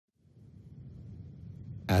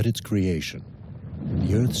At its creation,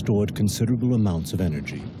 the Earth stored considerable amounts of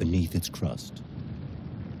energy beneath its crust.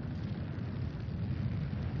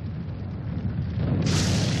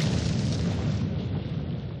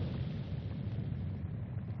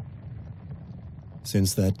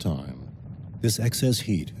 Since that time, this excess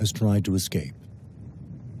heat has tried to escape.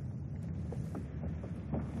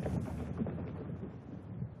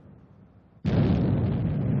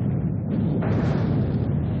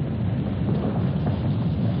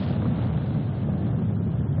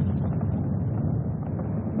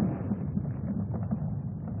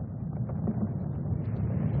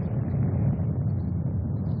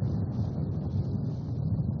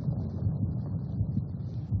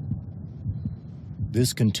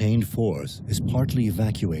 This contained force is partly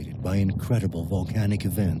evacuated by incredible volcanic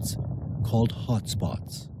events called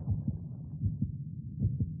hotspots.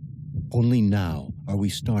 Only now are we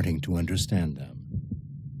starting to understand them.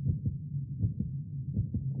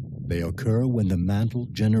 They occur when the mantle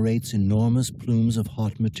generates enormous plumes of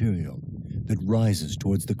hot material that rises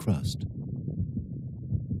towards the crust.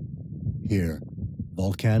 Here,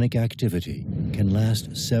 volcanic activity can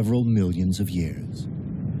last several millions of years.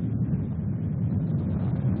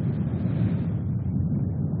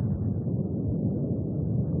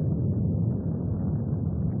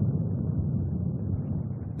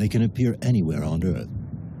 They can appear anywhere on Earth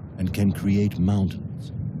and can create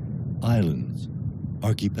mountains, islands,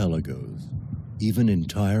 archipelagos, even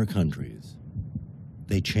entire countries.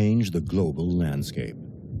 They change the global landscape.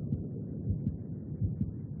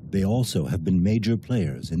 They also have been major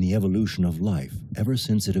players in the evolution of life ever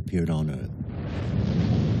since it appeared on Earth.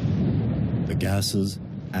 The gases,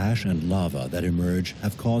 ash, and lava that emerge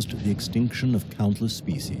have caused the extinction of countless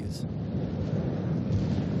species.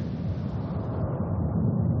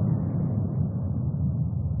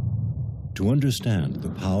 To understand the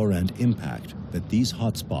power and impact that these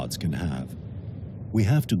hotspots can have, we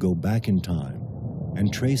have to go back in time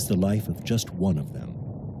and trace the life of just one of them.